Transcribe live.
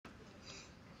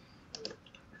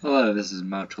Hello, this is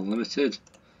Mount Unlimited.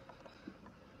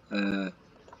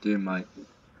 Doing my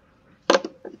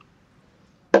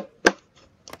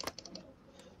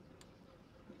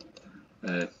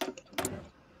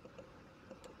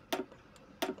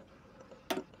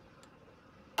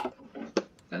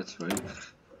that's right.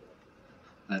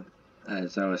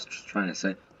 As I was trying to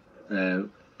say,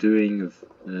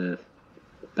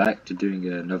 back to doing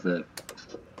another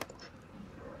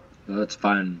Let's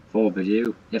Find 4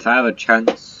 video. If I have a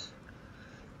chance,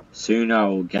 soon I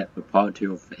will get the part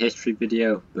 2 of the history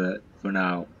video, but for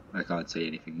now I can't say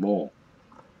anything more.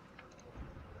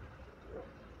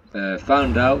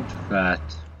 Found out that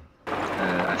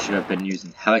I should have been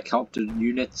using helicopter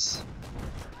units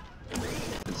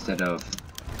instead of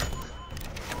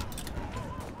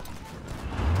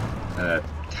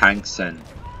tanks and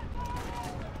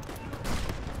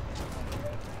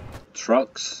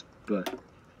trucks, but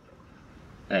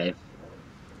hey,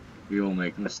 we all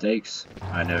make mistakes.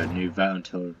 I never knew that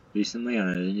until recently, and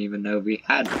I didn't even know we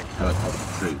had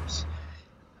helicopter troops.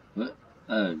 What?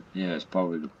 Oh, yeah, it's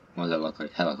probably ones that look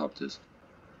like helicopters.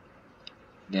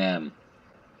 Damn.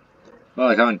 Well,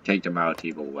 I can't take them out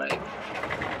either way.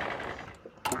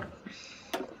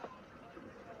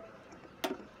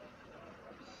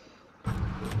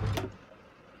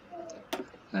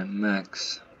 And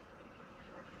max.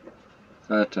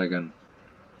 That I can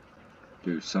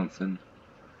do something.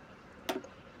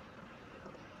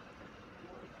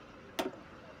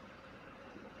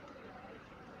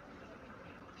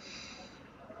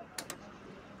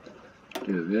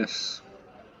 Do this.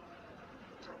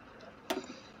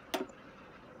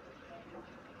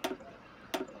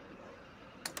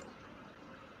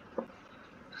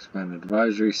 Expand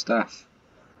advisory staff.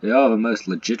 They are the most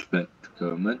legitimate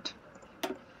government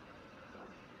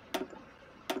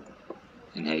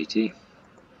in Haiti.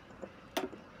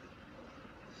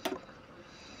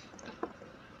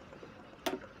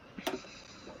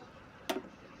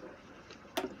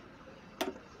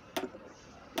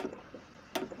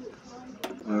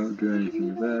 I won't do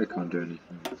anything there, can't do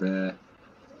anything there.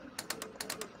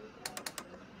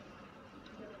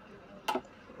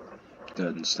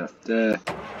 Done stuff there.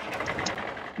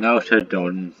 Now to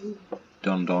Don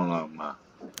Loma.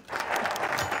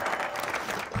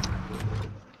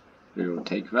 We will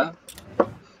take that.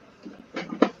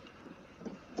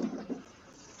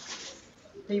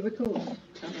 Are you recording?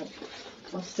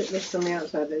 I'll stick this on the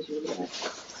outside as you look.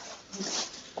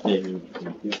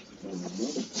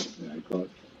 I got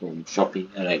from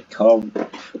shopping.com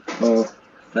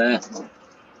there.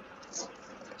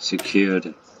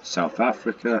 Secured South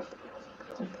Africa.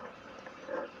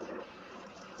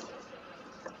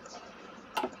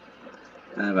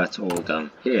 And that's all done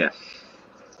here.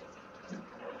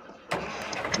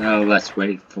 Now let's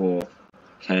wait for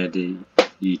Kennedy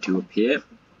to appear.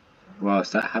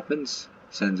 Whilst that happens,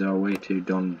 sends our way to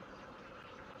Donma.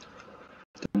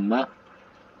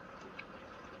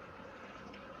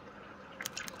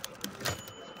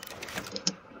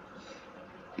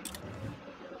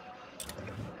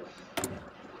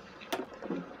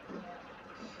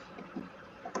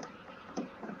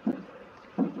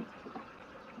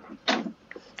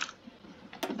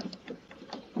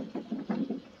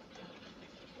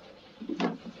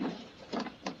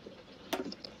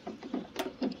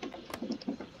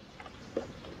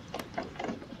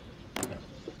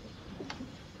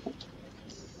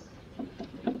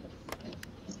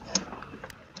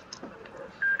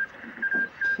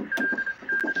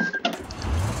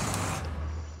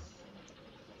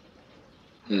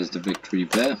 Here's the victory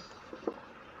there.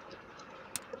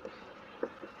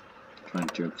 Trying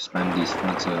to expand these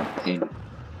fronts of pain.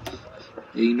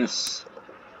 Anus.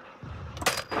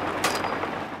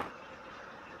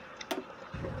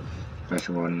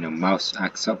 Especially when your mouse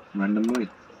acts up randomly.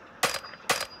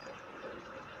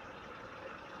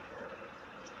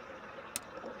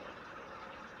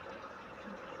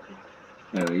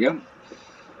 There we go.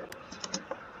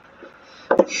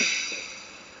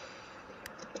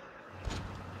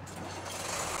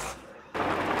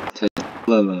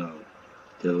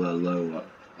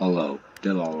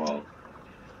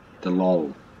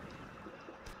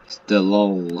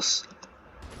 Stilols.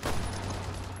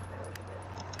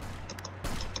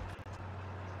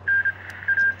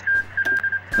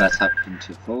 That's happened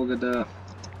to Volgada.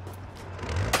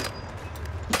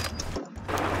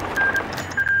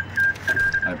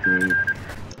 I believe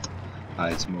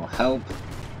it's more help,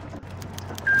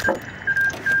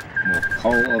 more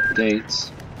poll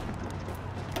updates.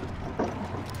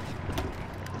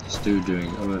 Still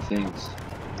doing other things.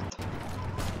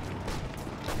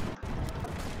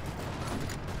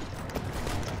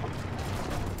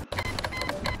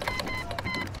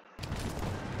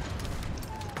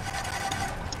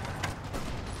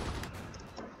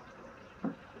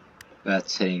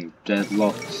 That's saying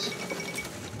deadlocks.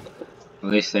 At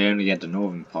least they only get the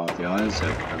northern part of the island, so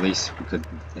at least we could,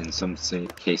 in some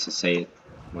cases, say it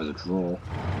was a draw.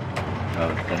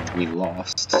 Well, then we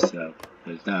lost, so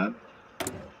there's that.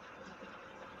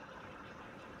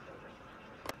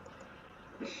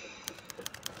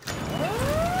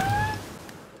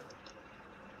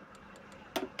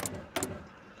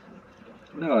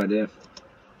 No idea.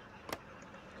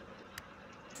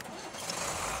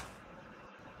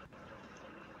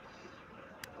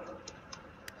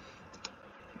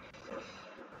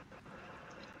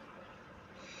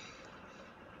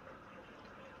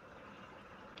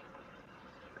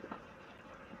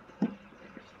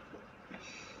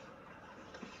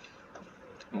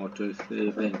 Auto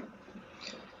saving.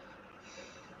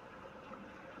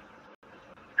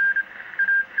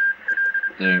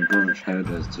 The British Head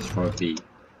has destroyed the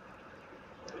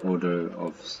Order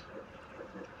of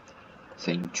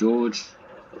St. George.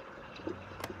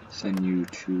 Send you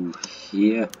to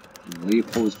here, in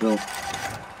Leopoldsville.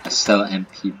 Estella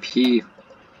MPP.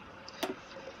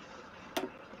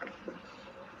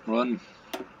 Run.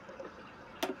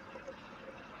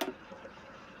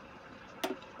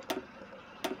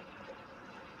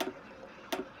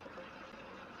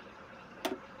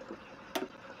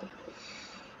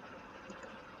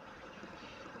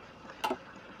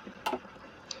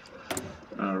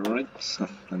 Alright,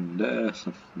 something there,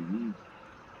 something.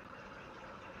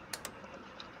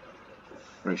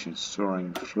 Operation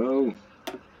Soaring Flow.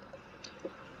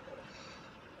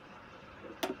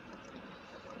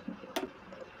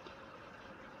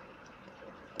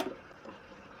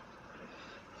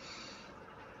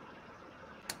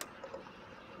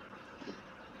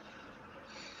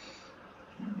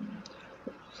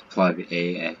 Supply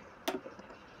the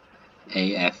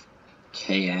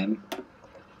AFKM.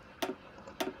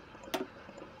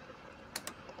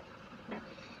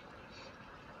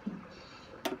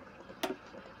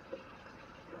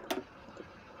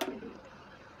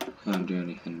 Can't do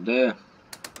anything there.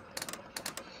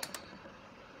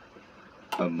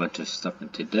 Put a bunch of stuff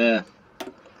into there.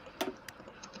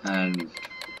 And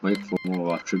wait for more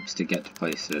of our troops to get to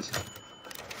places.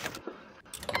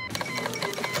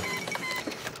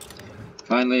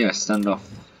 Finally, a standoff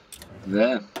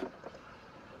there.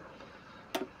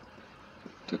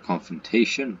 The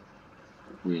confrontation.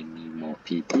 We need more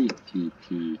PP.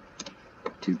 PP.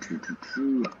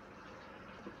 2.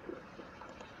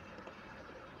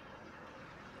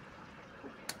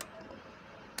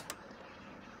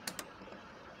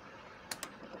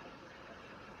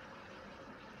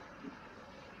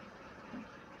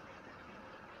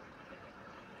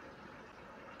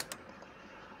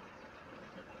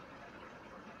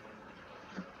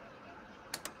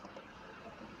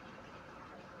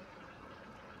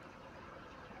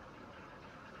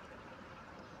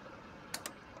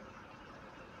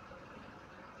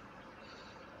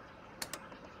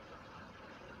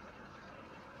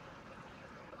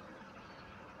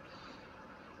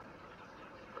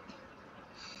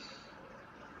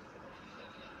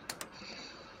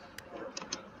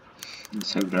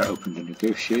 Let's hope they're open to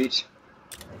negotiate.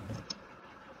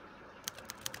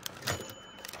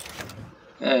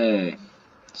 Hey,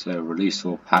 so release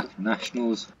all packed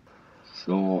nationals.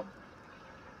 Sure.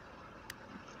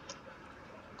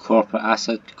 Corporate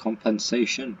asset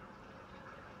compensation.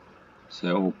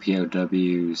 So all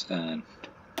POWs and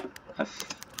have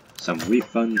some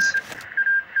refunds.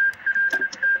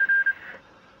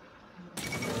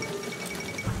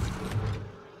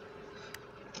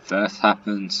 First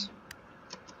happens.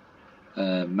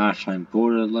 Maritime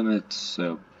border limits,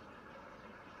 so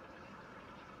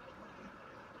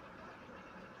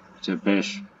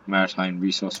British maritime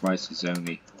resource rights is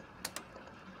only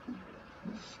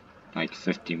like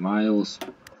 50 miles.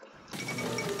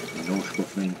 Nautical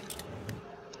thing.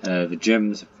 The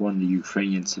Germans have won the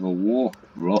Ukrainian Civil War.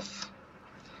 Rough.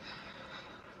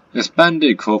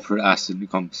 Expanded corporate asset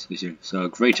compensation, so a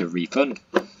greater refund.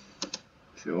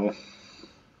 Sure.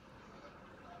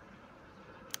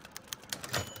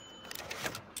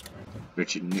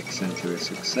 Richard Nixon to his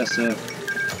successor.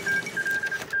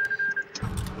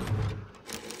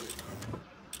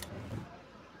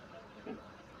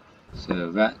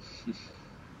 So that.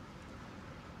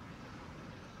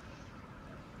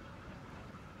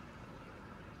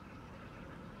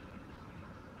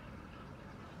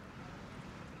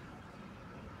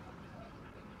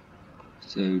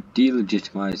 So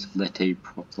delegitimize Lette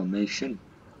proclamation.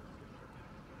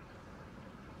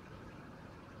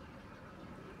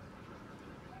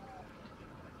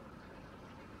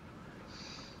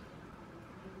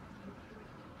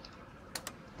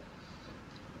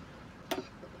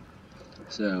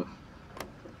 So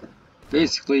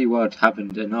basically what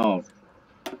happened in our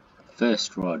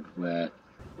first run, where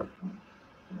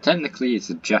technically it's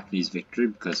a Japanese victory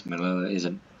because Manila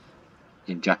isn't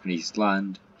in Japanese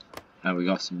land, and we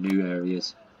got some new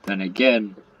areas. Then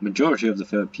again, majority of the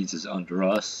Philippines is under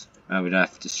us, and we'd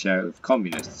have to share it with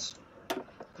communists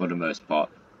for the most part.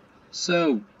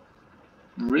 So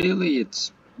really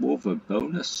it's more of a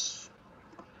bonus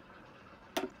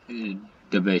in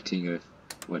debating of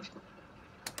what.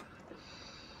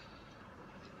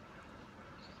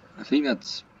 I think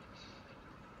that's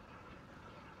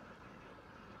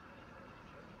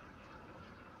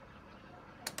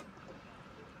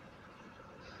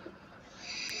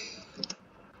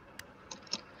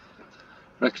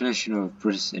recognition of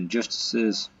British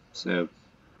injustices, so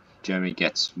Germany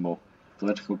gets more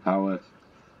political power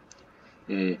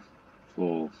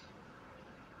for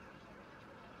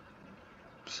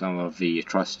some of the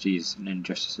atrocities and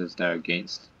injustices they're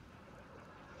against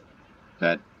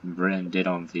that Britain did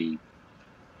on the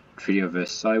Treaty of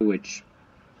Versailles, which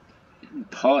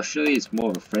partially is more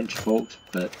of a French fault,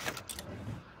 but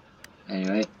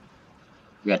anyway,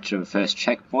 we got to the first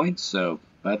checkpoint, so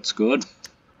that's good.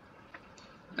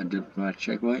 A diplomatic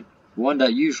checkpoint. One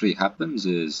that usually happens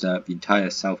is that the entire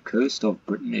south coast of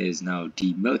Britain is now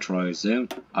demilitarized zone,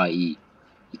 i.e.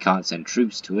 you can't send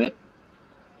troops to it,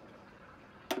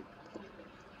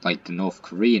 like the North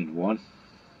Korean one.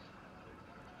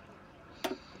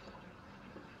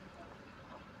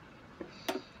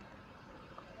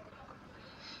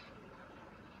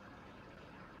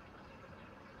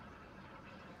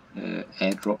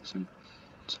 Airdrops and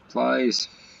supplies.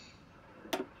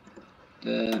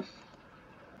 There.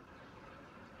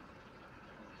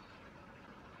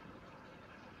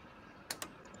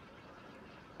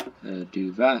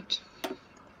 Do that.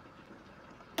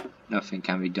 Nothing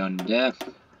can be done there,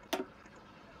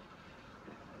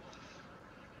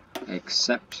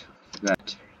 except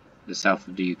that the south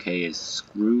of the UK is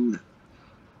screwed,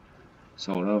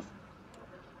 sort of.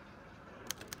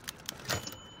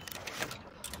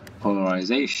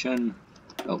 Polarization.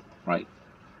 Oh, right.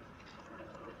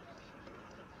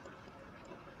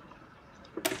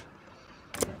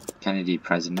 Kennedy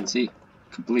presidency.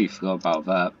 Completely forgot about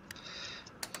that.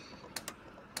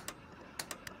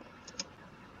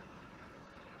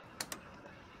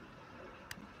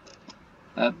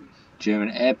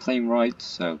 German airplane rights,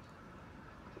 so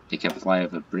they can fly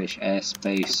over British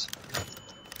airspace.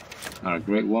 Not a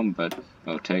great one, but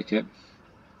I'll take it.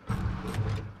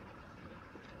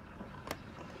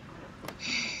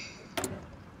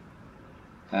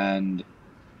 And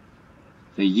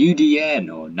the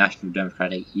UDN, or National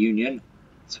Democratic Union,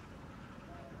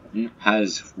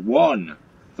 has won.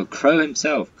 The Crow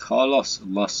himself, Carlos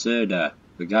Lacerda,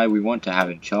 the guy we want to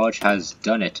have in charge, has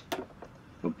done it.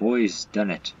 The boy's done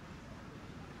it.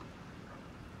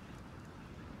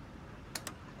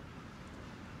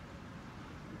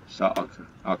 Start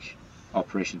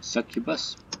Operation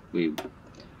Succubus. We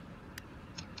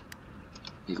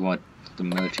want the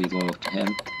military loyal to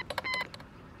him.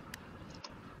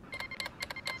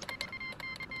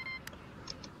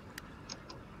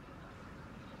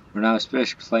 We're now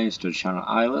special claims to the Channel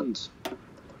Islands.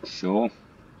 Sure.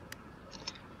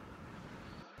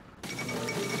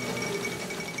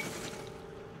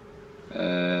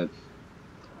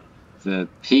 The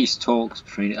peace talks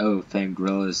between overflame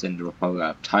guerrillas in the Republic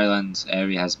of Thailand's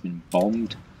area has been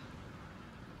bombed.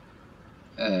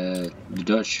 The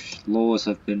Dutch laws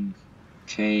have been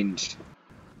changed.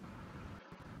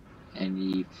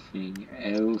 Anything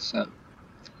else?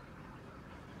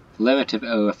 Limit of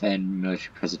OFN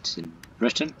military presence in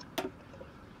Britain.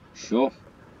 Sure.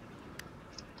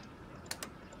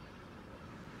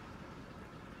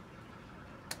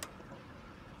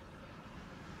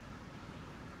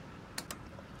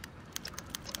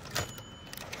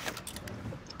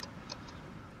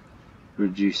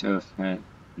 Reduce OFN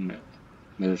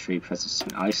military presence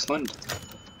in Iceland.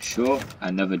 Sure.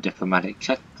 Another diplomatic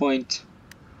checkpoint.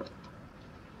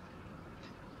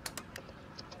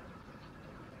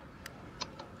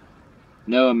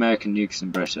 No American nukes in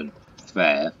Britain.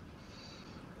 Fair.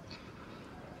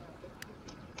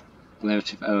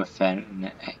 Limit of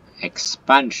OFN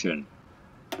expansion.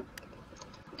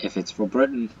 If it's for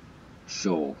Britain,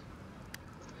 sure.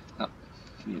 Oh,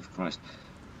 Jesus Christ.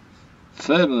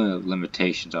 Further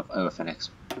limitations of OFN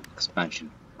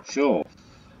expansion. Sure.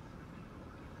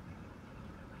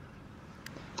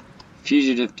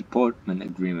 Fugitive deportment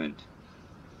agreement.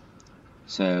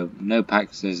 So no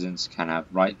Pac citizens can have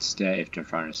rights there if they're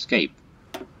trying to escape.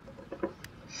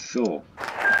 Sure.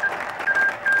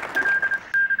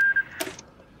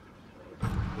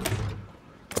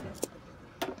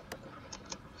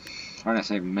 I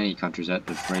say many countries at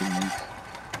the framing.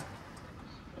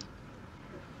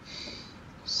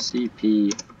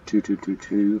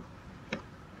 CP2222.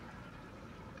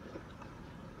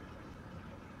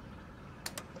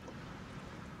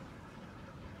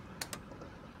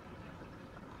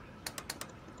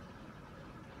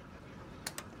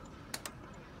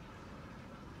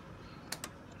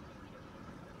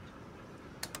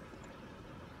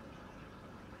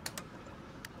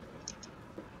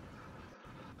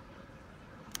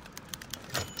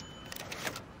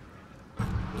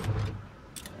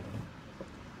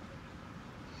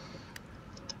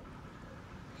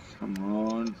 Come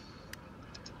on.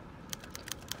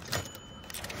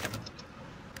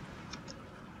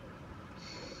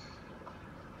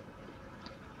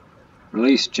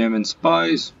 Release German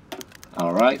spies.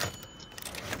 Alright.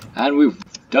 And we've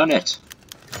done it.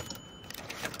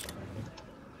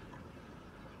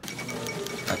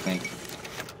 I think.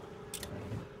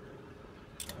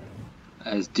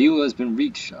 As deal has been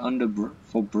reached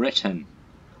for Britain.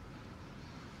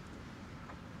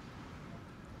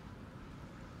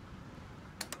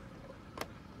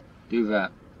 Do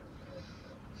that.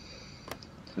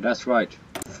 So that's right.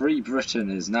 Free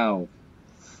Britain is now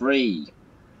free,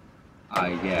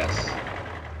 I guess.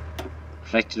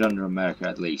 Protected under America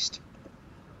at least.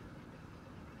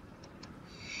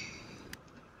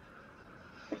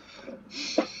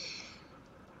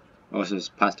 Also, it's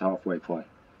past the halfway point.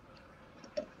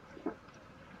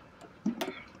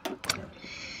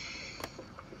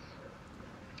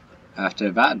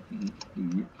 After that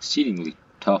exceedingly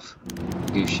tough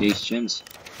negotiations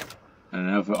and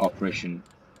another operation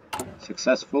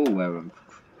successful where I'm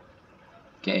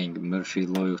getting military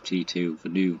loyalty to the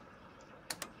new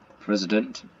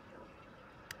president.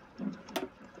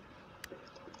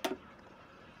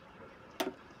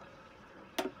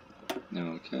 No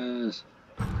one cares.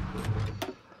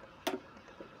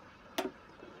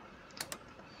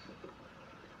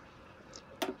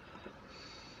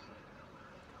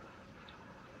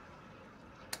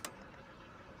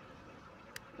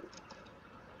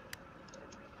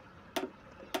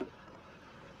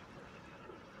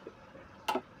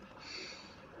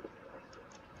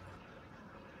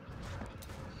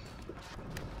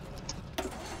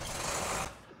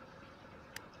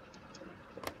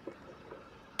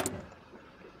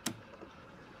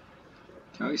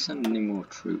 Can we send any more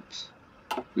troops?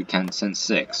 We can send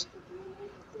 6.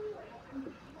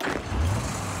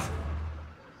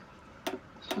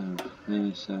 So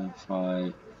 3, 7,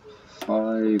 5,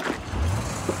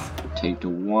 5. Take the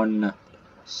 1,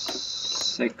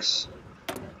 6.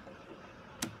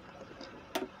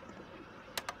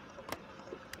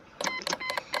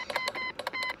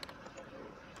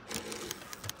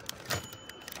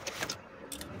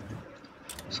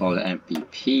 So the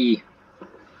MPP.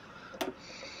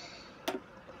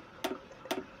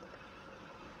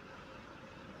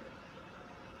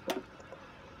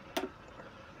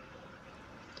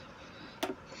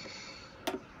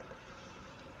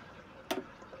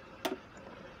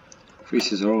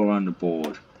 Creases are all around the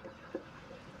board.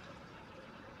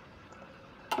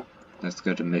 Let's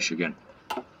go to Michigan.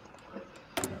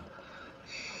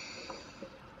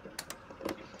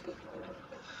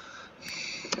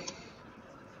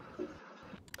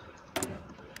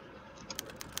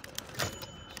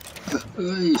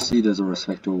 You see there's a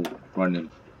respectable run in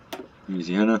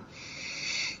Louisiana.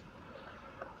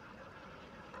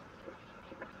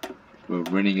 We're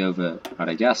running over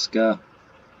Madagascar.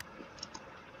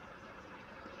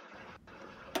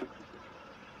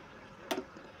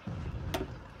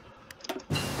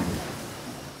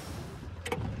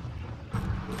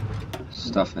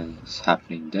 Stuff is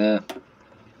happening there.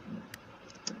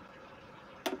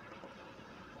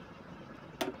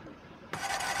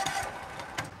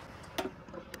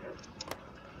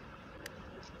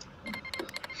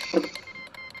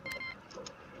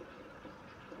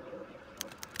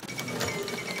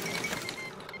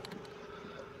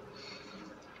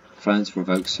 France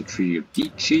revokes the Treaty of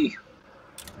Vichy. The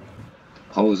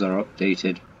polls are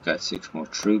updated. Got 6 more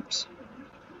troops.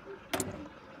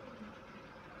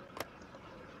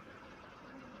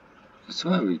 I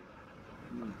swear we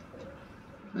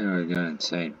were going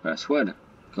insane, but I swear to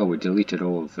God we deleted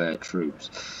all of their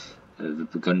troops. The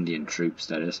Burgundian troops,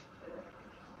 that is.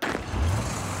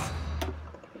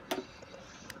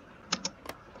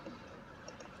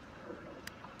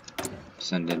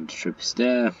 Send in the troops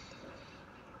there.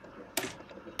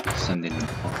 Send in the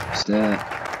troops there.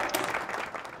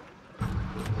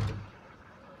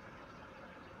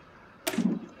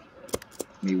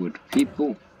 Me with the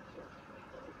people.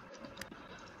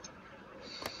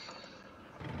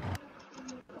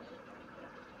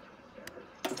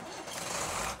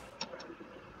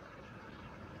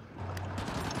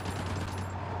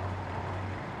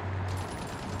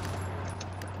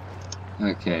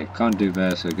 Okay, can't do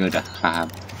that, so go to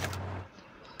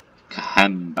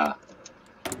Kahamba.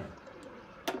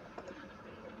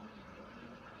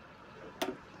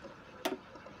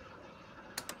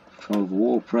 Control the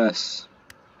wall press.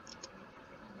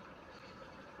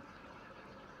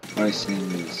 Pricing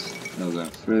is not going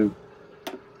through.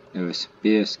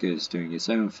 Novosibirsk is doing its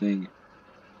own thing.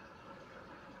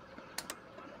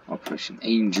 Operation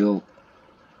Angel.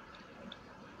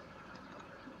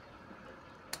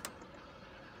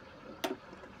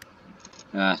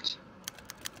 That.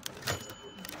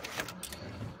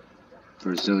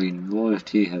 Brazilian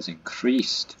loyalty has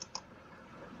increased.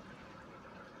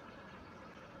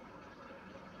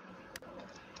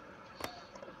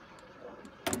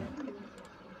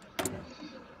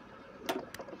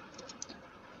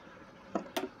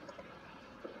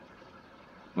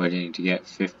 Waiting to get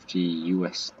 50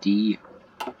 USD.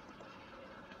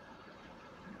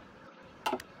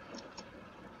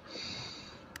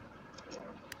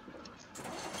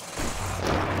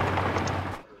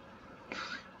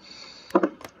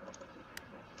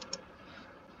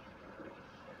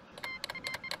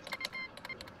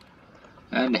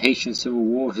 And the Haitian Civil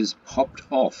War has popped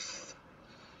off,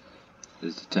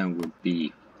 as the term would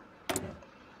be.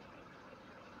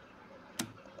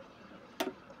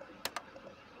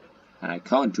 And I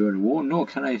can't join the war, nor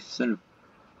can I send.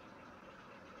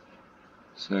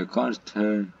 So I can't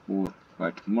turn war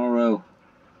by tomorrow.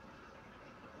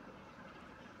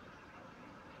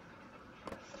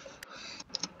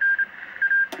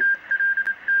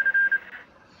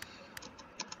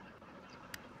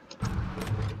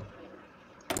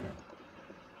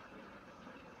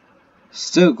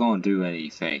 Still can't do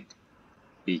anything,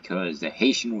 because the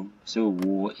Haitian Civil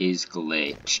War is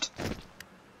glitched.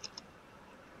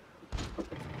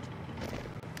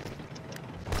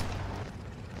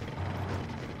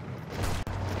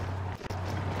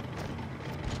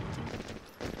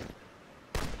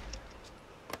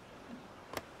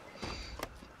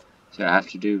 So I have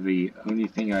to do the only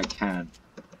thing I can.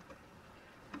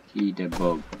 Key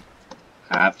debug.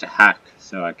 I have to hack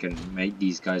so I can make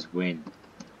these guys win.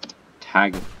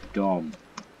 Tag Dom.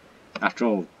 After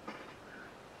all,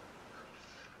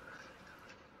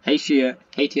 Haiti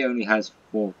only has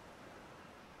 4.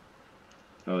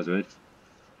 That was weird.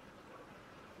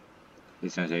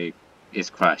 It's gonna say it's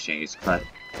crashing. It's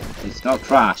not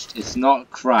crashed. It's not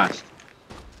crashed.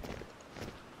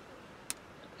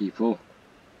 People.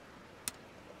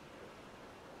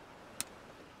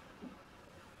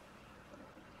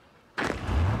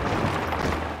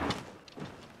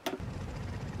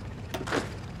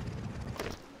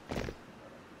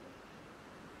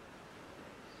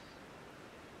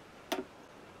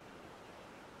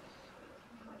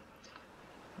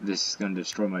 This is gonna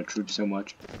destroy my troops so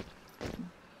much.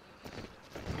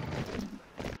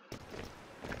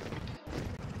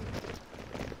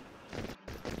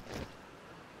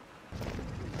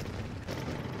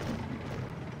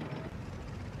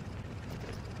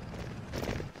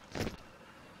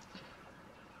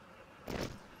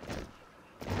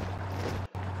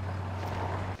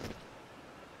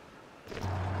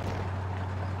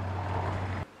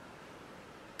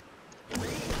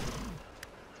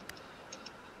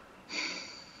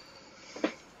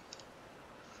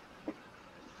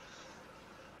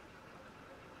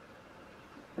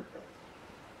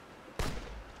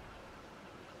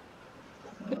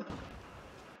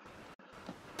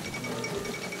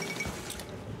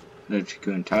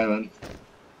 Mexico and Thailand.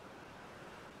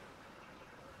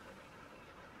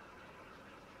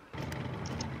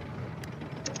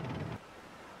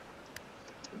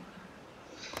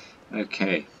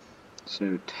 Okay,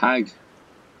 so tag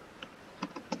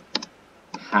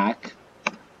hack.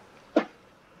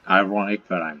 Ironic,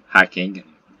 but I'm hacking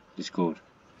and Discord.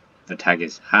 The tag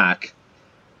is hack.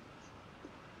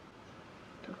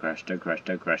 Don't crash, don't crash,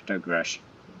 don't crash, don't crash.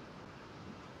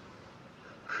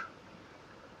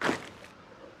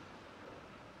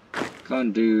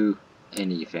 Can't do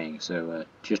anything, so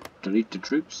just delete the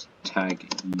troops, tag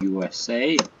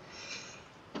USA,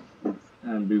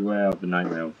 and beware of the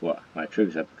nightmare of what my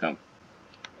troops have become.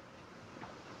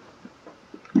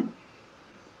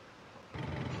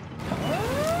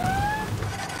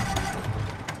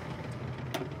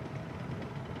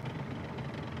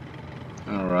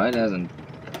 Alright, hasn't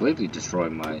completely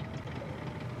destroyed my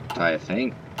entire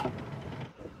thing.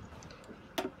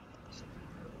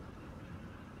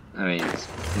 I mean, it's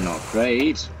not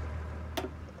great.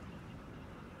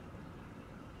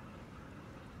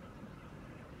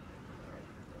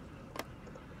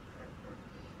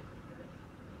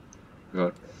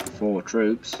 Got 4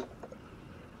 troops.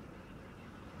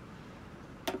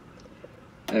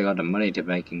 They got the money to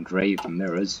make engraved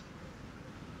mirrors.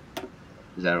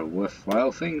 Is that a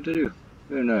worthwhile thing to do?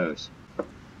 Who knows?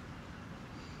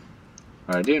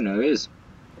 What I do know is,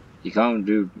 you can't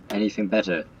do anything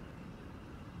better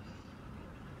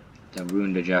than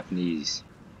ruin the Japanese.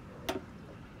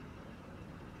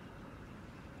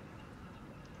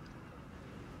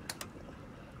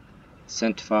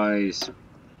 Incentivize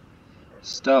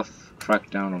stuff, crack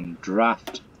down on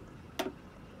draft.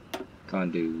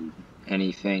 Can't do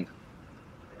anything.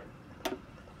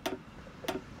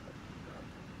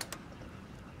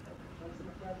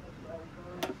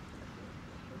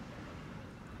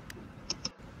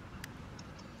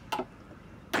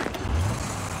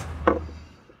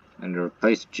 And to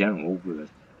replace general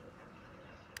with,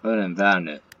 other than that,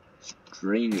 the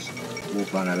strangest war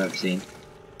plan I've ever seen.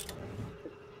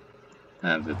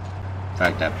 The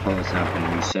fact that Poland's now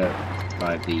been usurped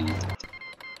by the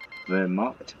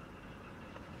Wehrmacht.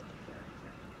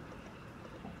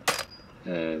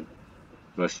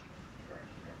 Russia.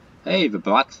 Hey, the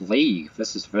Black League!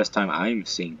 This is the first time I'm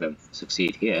seeing them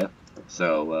succeed here.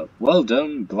 So, well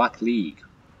done, Black League.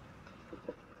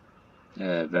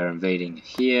 They're invading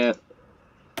here.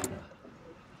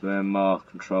 Wehrmacht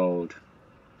controlled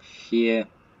here.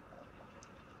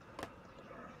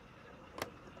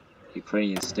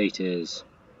 Ukrainian state is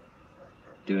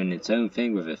doing its own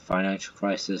thing with a financial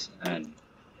crisis and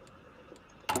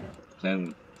its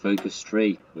own focus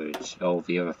tree, which all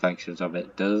the other factions of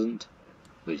it doesn't,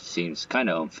 which seems kind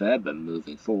of unfair, but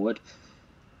moving forward.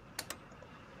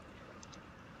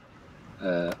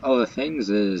 Other things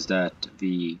is that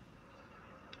the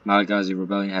Malagasy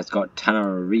rebellion has got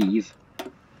Tanarive.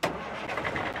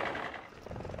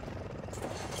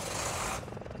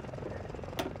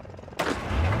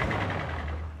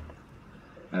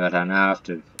 And that I now have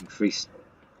to increase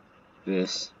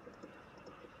this.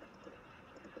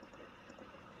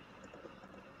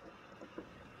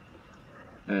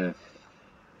 Other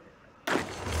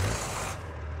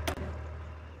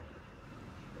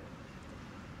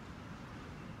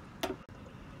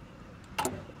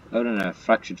than a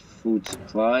fractured food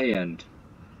supply and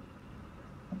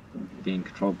being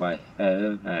controlled by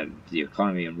her and the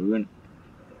economy in ruin.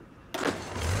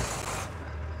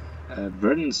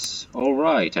 Britain's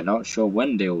alright. I'm not sure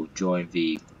when they'll join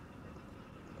the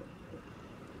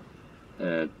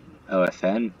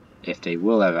OFN, if they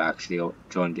will ever actually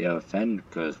join the OFN,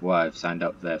 because what I've signed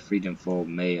up their Freedom for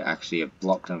may actually have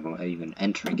blocked them from even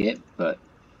entering it, but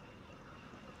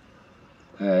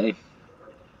hey.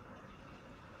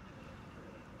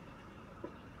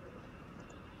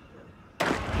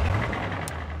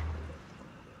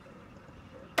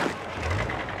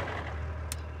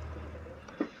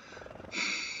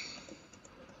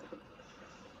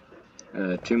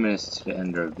 2 minutes to the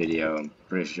end of the video. I'm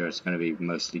pretty sure it's going to be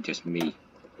mostly just me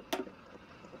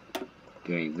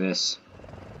doing this.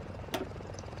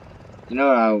 You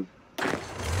know, I'll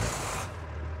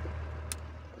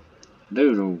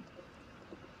do the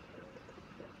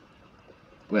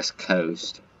West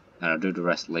Coast, and I'll do the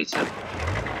rest later.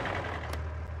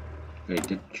 Wait,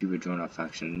 did you join our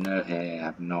faction? No, hey, I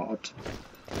have not.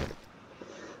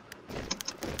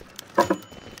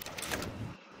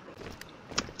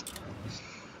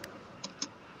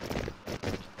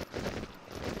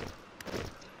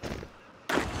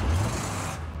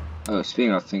 Oh,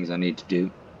 speaking of things I need to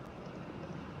do.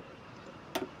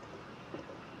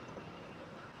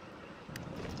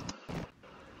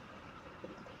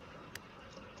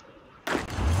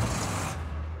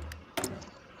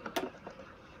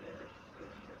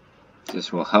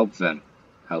 This will help them,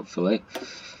 hopefully.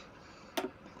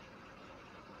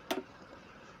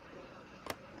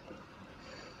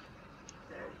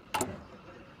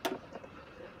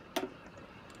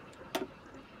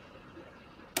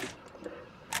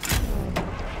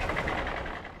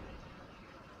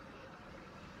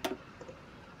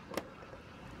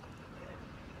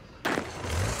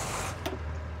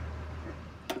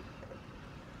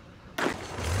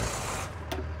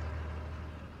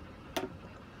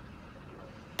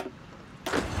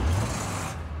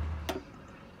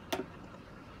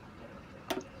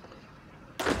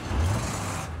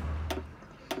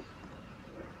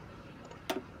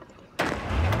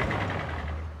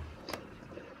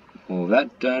 All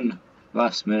that done,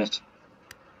 last minute,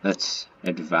 let's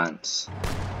advance.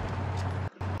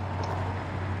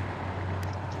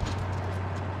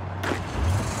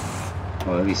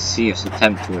 Or at least see us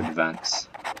attempt to advance.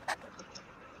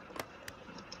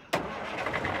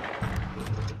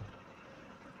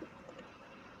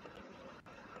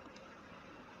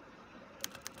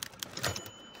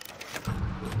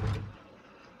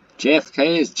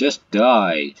 JFK has just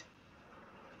died.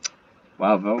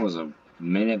 Wow, that was a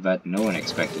minute that no one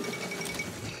expected.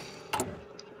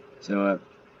 So,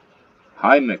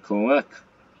 hi McCormack.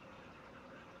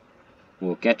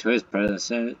 We'll get to his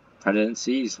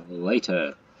presidencies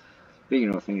later.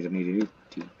 Speaking of things I need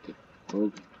to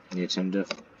do, I need to turn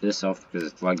this off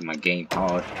because it's lagging my game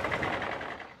hard.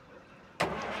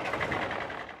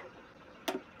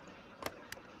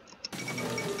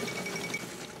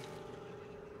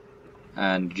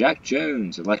 And Jack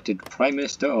Jones elected Prime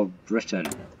Minister of Britain.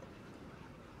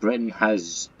 Britain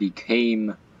has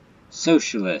become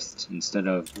socialist instead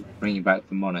of bringing back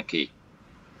the monarchy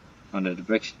under the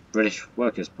British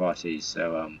Workers' Party.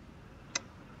 So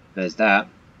there's that.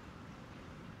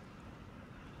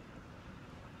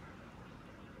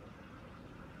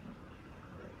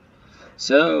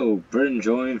 So Britain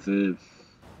joined the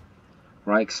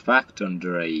Reichspakt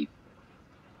under a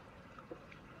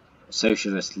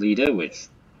socialist leader, which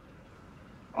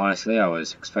honestly I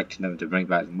was expecting them to bring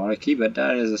back the monarchy, but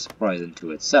that is a surprise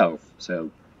unto itself. So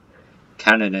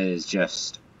Canada is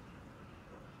just,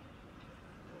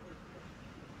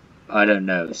 I don't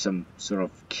know, some sort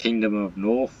of Kingdom of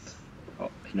North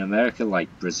in America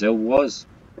like Brazil was.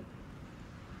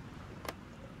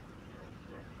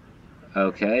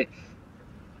 Okay.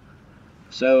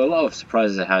 So a lot of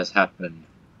surprises has happened.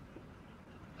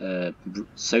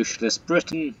 Socialist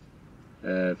Britain,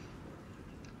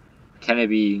 Kennedy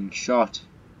being shot,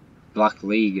 Black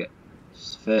League's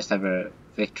first ever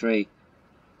victory.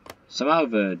 Somehow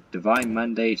the divine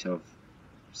mandate of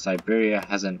Siberia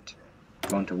hasn't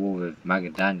gone to war with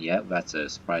Magadan yet. That's a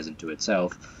surprise into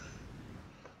itself.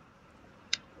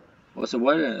 Also,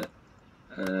 what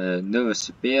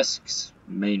Novosibirsk's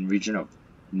main region of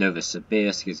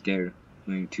Novosibirsk is going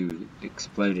to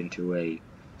explode into a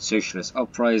socialist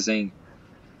uprising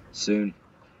soon,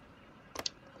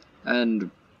 and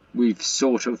we've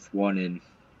sort of won in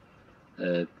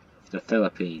the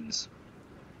Philippines.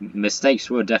 Mistakes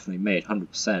were definitely made,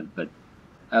 100%, but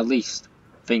at least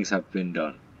things have been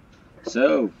done.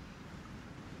 So,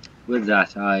 with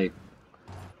that, I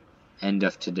end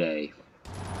of today.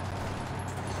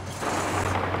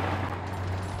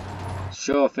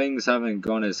 Sure, things haven't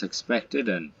gone as expected,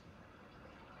 and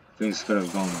things could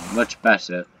have gone much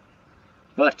better,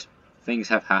 but things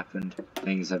have happened,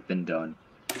 things have been done.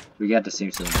 We get to see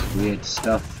some weird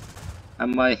stuff,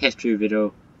 and my history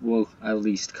video will at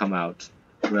least come out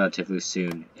relatively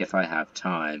soon if I have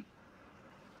time.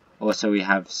 Also, we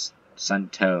have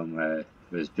Santome, where I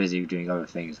was busy doing other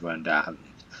things when that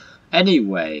happened.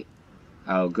 Anyway,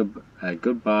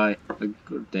 goodbye, a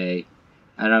good day,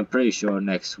 and I'm pretty sure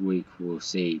next week we'll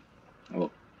see,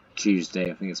 or Tuesday,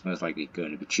 I think it's most likely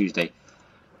going to be Tuesday,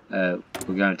 we're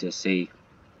going to see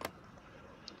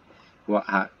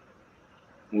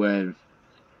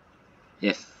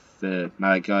if the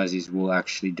Malagazis will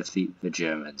actually defeat the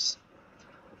Germans.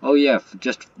 Oh yeah,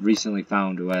 just recently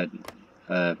found where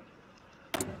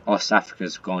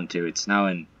Ostafrika's gone to. It's now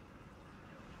in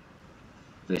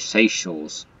the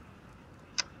Seychelles.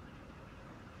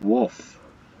 Woof.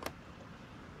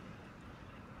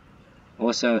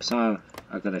 Also,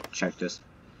 I gotta check this.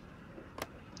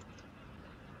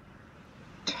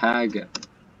 Tag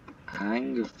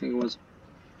Hang, I think it was.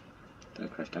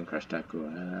 Don't crash, don't crash, don't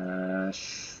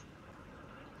crash.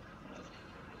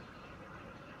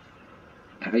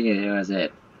 I think it was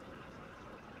it.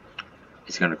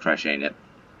 It's gonna crash, ain't it?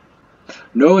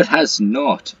 No, it has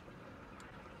not.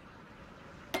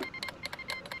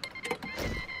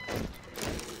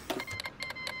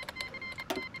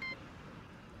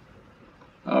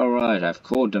 Alright, I've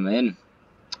called them in.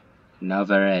 Now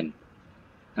they're in.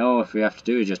 Now all we have to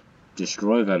do is just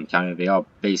destroy them, kind of. They are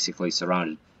basically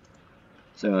surrounded.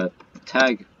 So,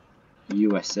 tag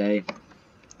USA.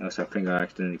 Also, I think I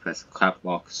accidentally pressed cap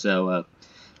lock. So,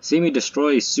 see me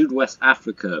destroy Sud-West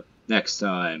Africa next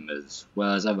time, as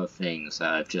well as other things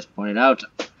that I've just pointed out.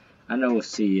 And I will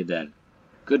see you then.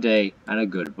 Good day and a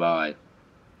goodbye.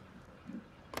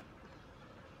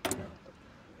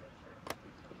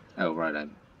 Oh, right,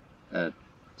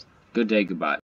 good day, goodbye.